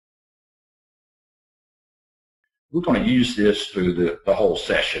We're going to use this through the whole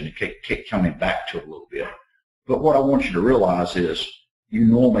session and keep coming back to it a little bit. But what I want you to realize is you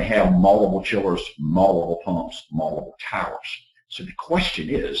normally have multiple chillers, multiple pumps, multiple towers. So the question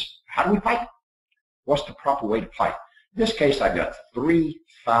is, how do we pipe? What's the proper way to pipe? In this case, I've got 3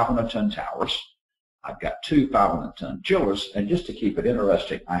 500-ton towers. I've got 2 500-ton chillers. And just to keep it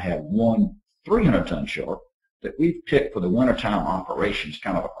interesting, I have 1 300-ton chiller that we've picked for the wintertime operations,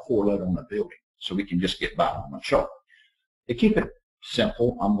 kind of a correlate on the building, so we can just get by on one chiller. To keep it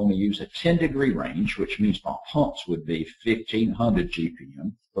simple, I'm going to use a 10-degree range, which means my pumps would be 1,500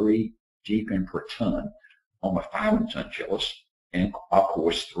 GPM, 3 GPM per ton on my 500-ton chillers, and of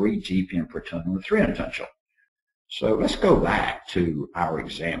course 3 GPM per ton on the 300-ton chiller. So let's go back to our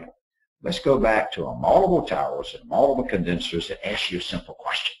example. Let's go back to our multiple towers and multiple condensers and ask you a simple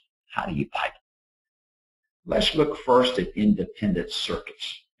question. How do you pipe? Let's look first at independent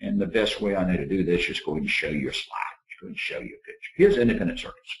circuits. And the best way I know to do this is going to show you a slide. Just going to show you a picture. Here's independent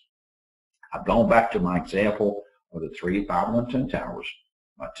circuits. I've gone back to my example of the 3 500-ton towers,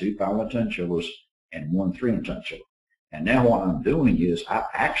 my 2 500-ton chillers, and 1 300-ton chiller. And now what I'm doing is I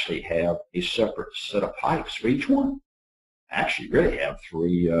actually have a separate set of pipes for each one. I actually really have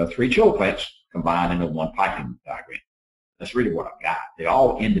three chiller plants combined into one piping diagram. That's really what I've got. They're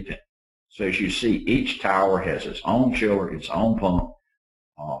all independent. So as you see, each tower has its own chiller, its own pump.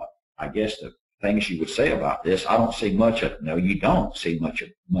 I guess the things you would say about this, I don't see much of, no, you don't see much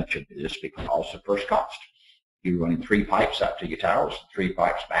of this because of first cost. You're running 3 pipes out to your towers, 3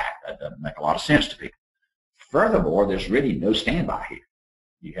 pipes back. That doesn't make a lot of sense to people. Furthermore, there's really no standby here.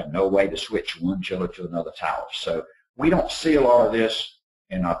 You have no way to switch one chiller to another tower. So we don't see a lot of this.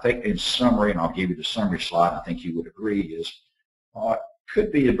 And I think in summary, and I'll give you the summary slide, I think you would agree, is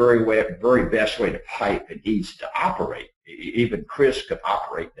could be the very best way to pipe and easy to operate. Even Chris could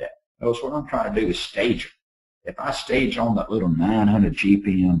operate that. Notice what I'm trying to do is stage them. If I stage on that little 900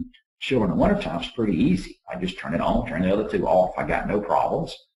 GPM chiller in the wintertime, it's pretty easy. I just turn it on, turn the other 2 off. I got no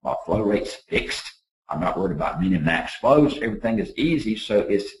problems. My flow rate's fixed. I'm not worried about min and max flows. Everything is easy, so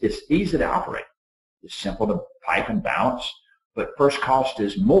it's easy to operate. It's simple to pipe and balance, but first cost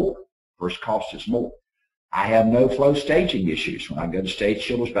is more. First cost is more. I have no flow staging issues. When I go to stage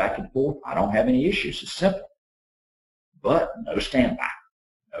chillers back and forth, I don't have any issues. It's simple. But no standby.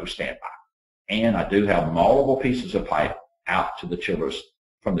 No standby. And I do have multiple pieces of pipe out to the chillers,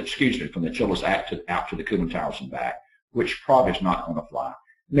 from the chillers out to the cooling towers and back, which probably is not going to fly.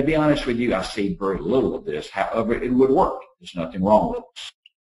 And to be honest with you, I see very little of this. However, it would work. There's nothing wrong with it.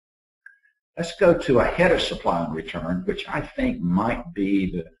 Let's go to a header supply and return, which I think might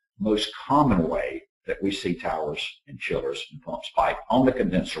be the most common way that we see towers and chillers and pumps pipe on the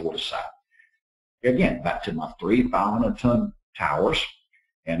condenser water side. Again, back to my 3 500-ton towers,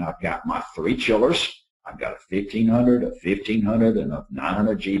 and I've got my 3 chillers. I've got a 1500, a 1500, and a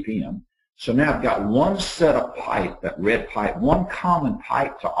 900 GPM. So now I've got one set of pipe, that red pipe, one common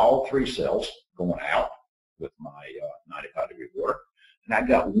pipe to all 3 cells going out with my 95-degree water. And I've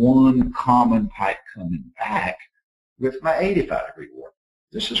got one common pipe coming back with my 85-degree water.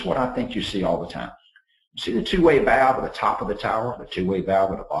 This is what I think you see all the time. You see the 2-way valve at the top of the tower, the 2-way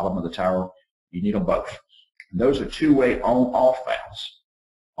valve at the bottom of the tower? You need them both. And those are 2-way on-off valves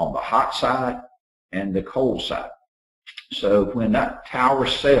on the hot side and the cold side. So when that tower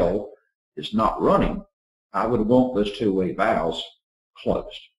cell is not running, I would want those 2-way valves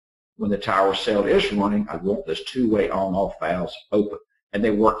closed. When the tower cell is running, I want those 2-way on-off valves open. And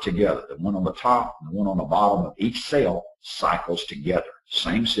they work together. The one on the top and the one on the bottom of each cell cycles together.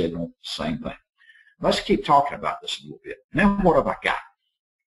 Same signal, same thing. Let's keep talking about this a little bit. Now what have I got?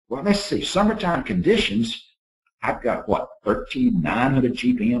 Well, let's see. Summertime conditions, I've got, what, 1,300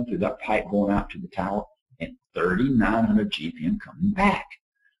 GPM through that pipe going out to the tower and 3,900 GPM coming back.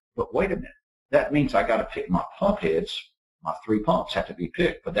 But wait a minute. That means I got to pick my pump heads. My 3 pumps have to be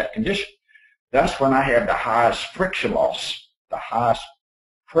picked for that condition. That's when I have the highest friction loss, the highest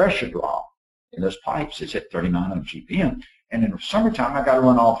pressure drop in those pipes is at 3,900 GPM. And in the summertime, I got to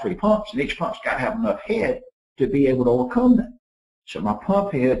run all 3 pumps, and each pump's got to have enough head to be able to overcome that. So my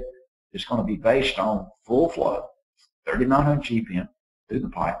pump head is going to be based on full flow, 3,900 GPM through the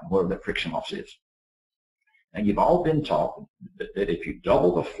pipe, and whatever that friction loss is. And you've all been taught that if you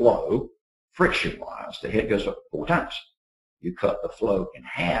double the flow friction-wise, the head goes up 4 times. You cut the flow in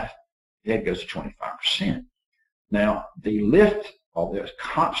half, the head goes to 25%. Now, the lift or the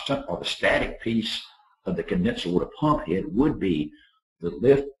constant or the static piece of the condenser water pump head would be the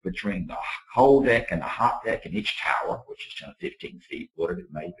lift between the cold deck and the hot deck in each tower, which is 10 to 15 feet, whatever it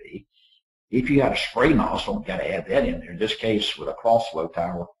may be. If you got a spray nozzle, you've got to add that in there. In this case, with a cross flow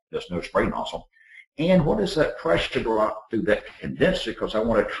tower, there's no spray nozzle. And what is that pressure go out through that condenser? Because I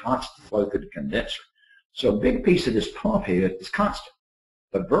want a constant flow through the condenser. So a big piece of this pump head is constant.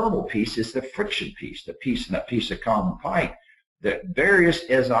 The variable piece is the friction piece, the piece in that piece of common pipe that varies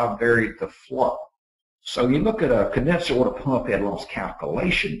as I vary the flow. So you look at a condenser with a pump head loss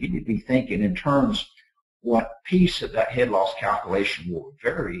calculation, you'd be thinking in terms what piece of that head loss calculation will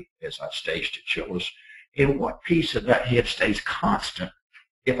vary as I stage the chillers, and what piece of that head stays constant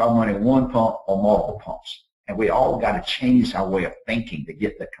if I'm running one pump or multiple pumps. And we all got to change our way of thinking to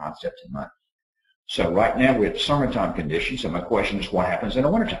get the concept in mind. So right now we're at summertime conditions, and my question is what happens in the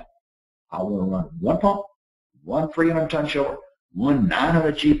wintertime? I want to run one pump, one 300-ton chiller, one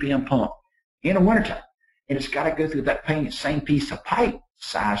 900 GPM pump in the wintertime. And it's got to go through that same piece of pipe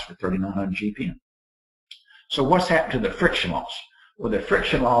sized for 3,900 GPM. So what's happened to the friction loss? Well, the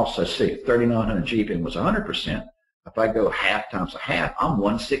friction loss, let's see, 3,900 GPM was 100%. If I go half times a half, I'm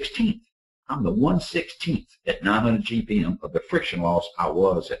 1/16. I'm the 1/16 at 900 GPM of the friction loss I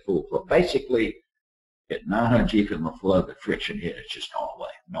was at full flow. Basically, at 900 GPM of flow, the friction hit has just gone away.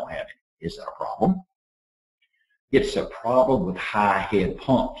 I don't have any. Is that a problem? It's a problem with high head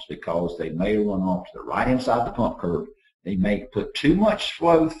pumps because they may run off to the right-hand side of the pump curve. They may put too much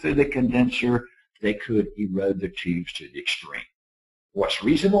flow through the condenser. They could erode the tubes to the extreme. What's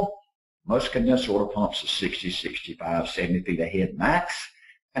reasonable? Most condenser water pumps are 60, 65, 70 feet ahead max.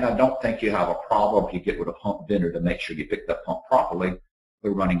 And I don't think you have a problem if you get with a pump vendor to make sure you pick that pump properly.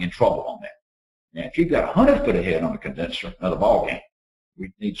 We're running in trouble on that. Now, if you've got 100 foot ahead on the condenser, another ballgame.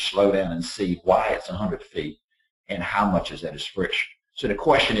 We need to slow down and see why it's 100 feet and how much of that is friction. So the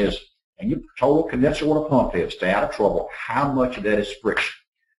question is, and you total condenser water pump head, stay out of trouble, how much of that is friction?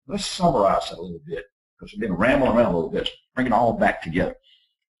 Let's summarize that a little bit because we've been rambling around a little bit. Bring it all back together.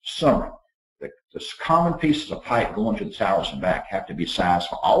 Summary. The common pieces of pipe going to the towers and back have to be sized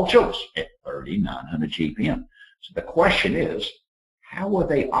for all chillers at 3,900 GPM. So the question is, how will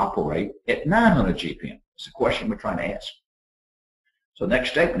they operate at 900 GPM? It's the question we're trying to ask. So the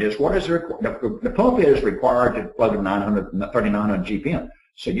next statement is, what is the pump head is required to flow to 3,900 GPM.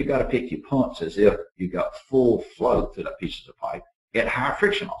 So you got to pick your pumps as if you got full flow through the pieces of pipe at high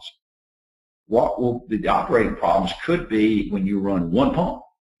friction loss. What will the operating problems could be when you run one pump?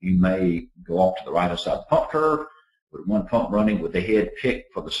 You may go off to the right side of the pump curve with one pump running with the head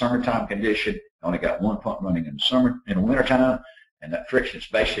picked for the summertime condition. Only got one pump running in the wintertime, and that friction is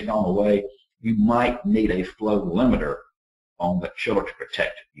basically gone away. You might need a flow limiter on the chiller to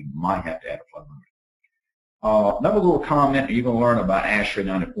protect it. You might have to add a flow limiter. Another little comment you're going to learn about ASHRAE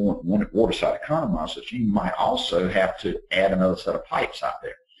 94 water side economizers, you might also have to add another set of pipes out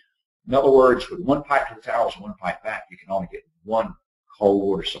there. In other words, with one pipe to the towers and one pipe back, you can only get one cold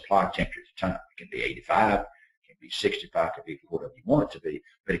water supply temperature at a time. It can be 85, it can be 65, it can be whatever you want it to be,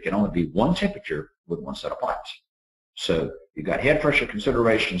 but it can only be one temperature with one set of pipes. So you've got head pressure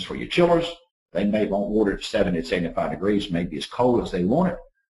considerations for your chillers. They may want water at 70 to 75 degrees, maybe as cold as they want it.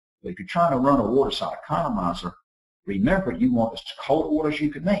 But if you're trying to run a water side economizer, remember you want as cold water as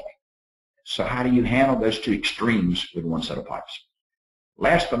you can make. So how do you handle those two extremes with one set of pipes?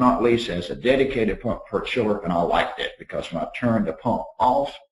 Last but not least, as a dedicated pump per chiller, and I like that because when I turn the pump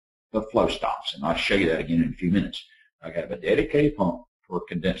off, the flow stops. And I'll show you that again in a few minutes. I got a dedicated pump per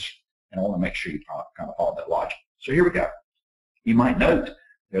condenser, and I want to make sure you kind of follow that logic. So here we go. You might note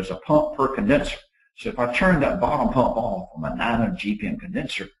there's a pump per condenser. So if I turn that bottom pump off on my 900 GPM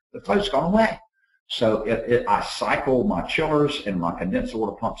condenser, the flow's gone away. So I cycle my chillers and my condenser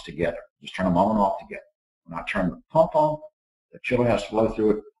water pumps together. Just turn them on and off together. When I turn the pump on, the chiller has to flow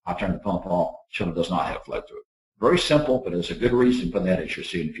through it. I turn the pump off. The chiller does not have flow through it. Very simple, but there's a good reason for that, as you'll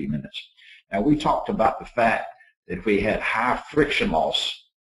see in a few minutes. Now, we talked about the fact that if we had high friction loss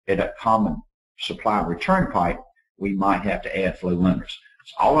in a common supply and return pipe, we might have to add flow limiters.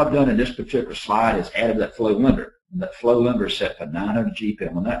 So all I've done in this particular slide is added that flow limiter. And that flow limiter is set for 900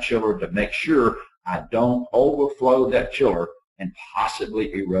 GPM on that chiller to make sure I don't overflow that chiller and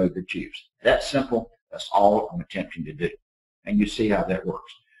possibly erode the tubes. That's simple. That's all I'm attempting to do. And you see how that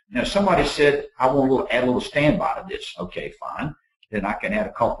works. Now, somebody said, I want to add a little standby to this. Okay, fine. Then I can add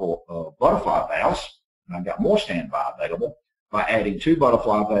a couple of butterfly valves, and I've got more standby available by adding 2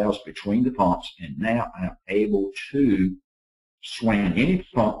 butterfly valves between the pumps, and now I'm able to swing any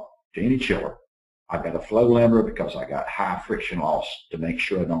pump to any chiller. I've got a flow limiter because I got high friction loss to make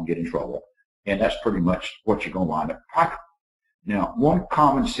sure I don't get in trouble. And that's pretty much what you're going to wind up piping. Now, one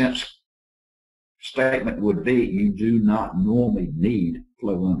common sense statement would be you do not normally need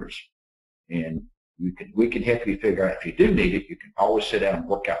flow limiters. And we can help you figure out if you do need it, you can always sit down and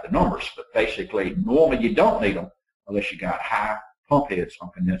work out the numbers. But basically, normally you don't need them unless you got high pump heads on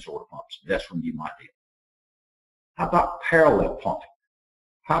condenser water pumps. That's when you might need it. How about parallel pumping?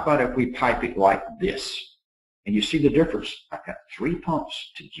 How about if we pipe it like this? And you see the difference. I've got 3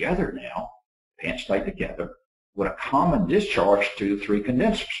 pumps together now, pants stay together, with a common discharge to 3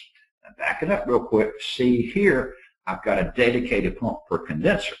 condensers. Now backing up real quick, see here, I've got a dedicated pump per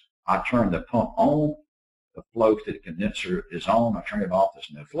condenser. I turn the pump on, the flow to the condenser is on, I turn it off, there's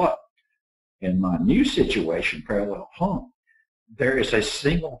no flow. In my new situation, parallel pump, there is a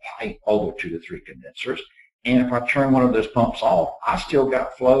single pipe over to the 3 condensers, and if I turn one of those pumps off, I still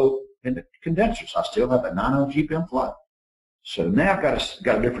got flow in the condensers. I still have a 900 GPM flow. So now I've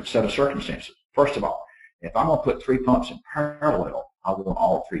got a different set of circumstances. First of all, if I'm going to put 3 pumps in parallel, I want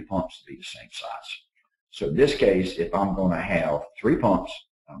all 3 pumps to be the same size. So in this case, if I'm going to have 3 pumps,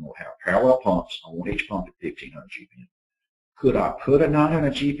 I'm going to have parallel pumps. I want each pump at 1500 GPM. Could I put a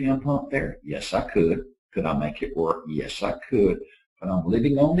 900 GPM pump there? Yes, I could. Could I make it work? Yes, I could. But I'm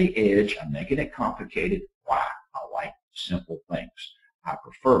living on the edge. I'm making it complicated. Why? I like simple things. I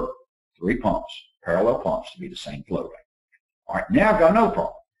prefer 3 pumps, parallel pumps, to be the same flow rate. All right, now I've got no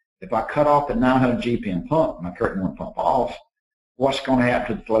problem. If I cut off the 900 GPM pump and I curtain one pump off, what's going to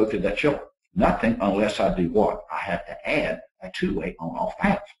happen to the flow through that chiller? Nothing, unless I do what? I have to add a 2-way on-off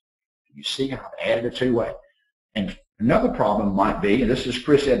valve. You see, I've added a 2-way. And another problem might be, and this is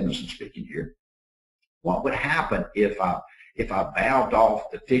Chris Edmondson speaking here, what would happen if I valved off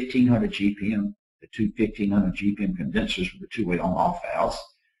the 1500 GPM, the 2 1500 GPM condensers with the 2-way on-off valves,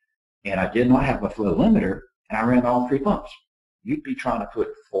 and I did not have a flow limiter, and I ran all 3 pumps? You'd be trying to put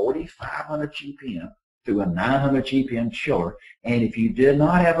 4500 GPM through a 900 GPM chiller, and if you did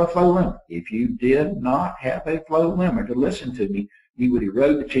not have a flow limiter, to listen to me, you would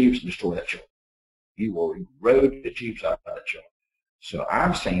erode the tubes and destroy that chiller. You will erode the tubes out of that chiller. So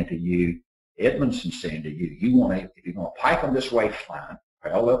I'm saying to you, Edmondson's saying to you, if you're going to pipe them this way, fine.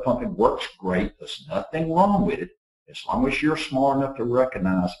 Parallel pumping works great. There's nothing wrong with it, as long as you're smart enough to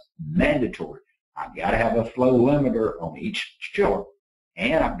recognize mandatory. I've got to have a flow limiter on each chiller,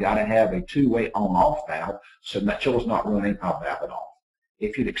 and I've got to have a 2-way on-off valve, so when that chiller's not running, I'll valve it off.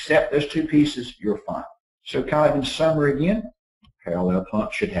 If you'd accept those 2 pieces, you're fine. So kind of in summary again, parallel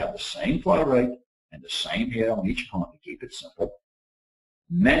pump should have the same flow rate and the same head on each pump to keep it simple.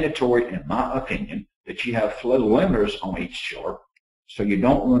 Mandatory, in my opinion, that you have flow limiters on each chiller, so you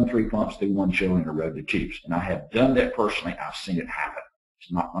don't run 3 pumps through one chiller and erode the tubes. And I have done that personally. I've seen it happen.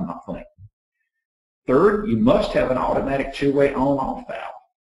 I'm not funny. Third, you must have an automatic 2-way on-off valve.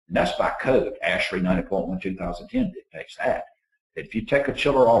 And that's by code. ASHRAE 90.1 2010 dictates that. If you take a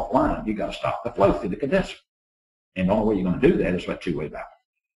chiller offline, you've got to stop the flow through the condenser. And the only way you're going to do that is with a 2-way valve.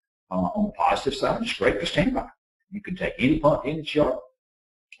 On the positive side, it's great for standby. You can take any pump, any chiller,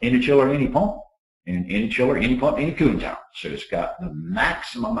 any pump, and any chiller, any pump, any cooling tower. So it's got the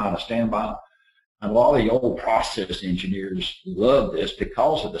maximum amount of standby. And a lot of the old process engineers love this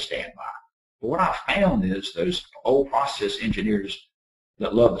because of the standby. But what I found is those old process engineers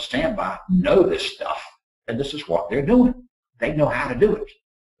that love the standby know this stuff, and this is what they're doing. They know how to do it.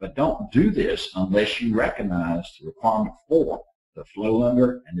 But don't do this unless you recognize the requirement for the flow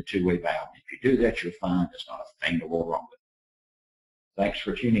limiter and the 2-way valve. If you do that, you'll find there's not a thing to go wrong with. Thanks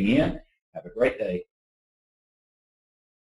for tuning in. Have a great day.